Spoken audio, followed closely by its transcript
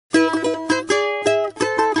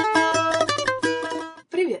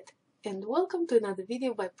Welcome to another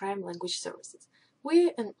video by Prime Language Services.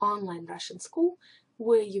 We're an online Russian school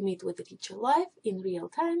where you meet with the teacher live in real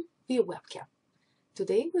time via webcam.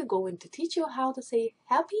 Today we're going to teach you how to say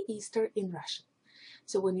Happy Easter in Russian.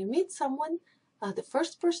 So when you meet someone, the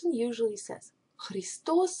first person usually says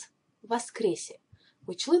Христос воскресе,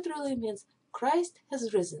 which literally means Christ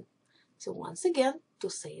has risen. So once again, to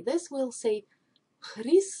say this, we'll say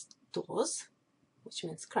Христос, which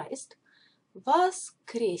means Christ,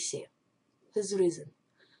 воскресе, has risen.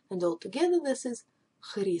 And altogether this is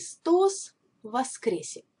Христос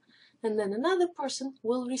воскресе. And then another person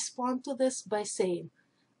will respond to this by saying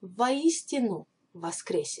воистину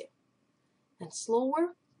воскресе. And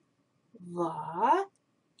slower, воистину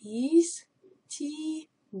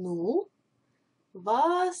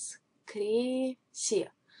воскресе,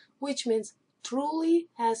 which means truly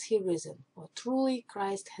has he risen, or truly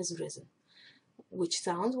Christ has risen, which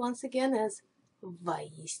sounds once again as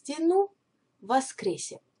воистину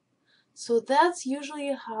воскресе. So that's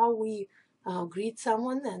usually how we greet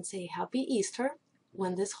someone and say Happy Easter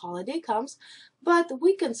when this holiday comes, but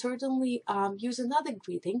we can certainly use another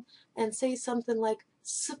greeting and say something like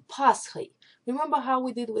с Пасхой. Remember how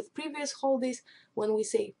we did with previous holidays when we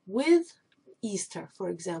say with Easter, for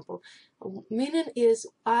example. Meaning is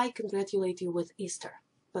I congratulate you with Easter,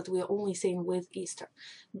 but we are only saying with Easter.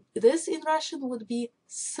 This in Russian would be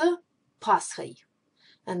с Пасхой,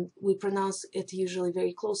 and we pronounce it usually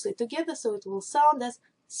very closely together, so it will sound as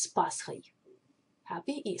с Пасхой.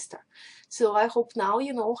 Happy Easter. So I hope now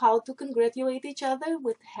you know how to congratulate each other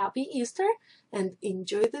with Happy Easter and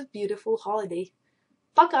enjoy this beautiful holiday.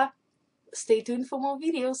 Пока! Stay tuned for more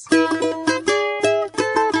videos.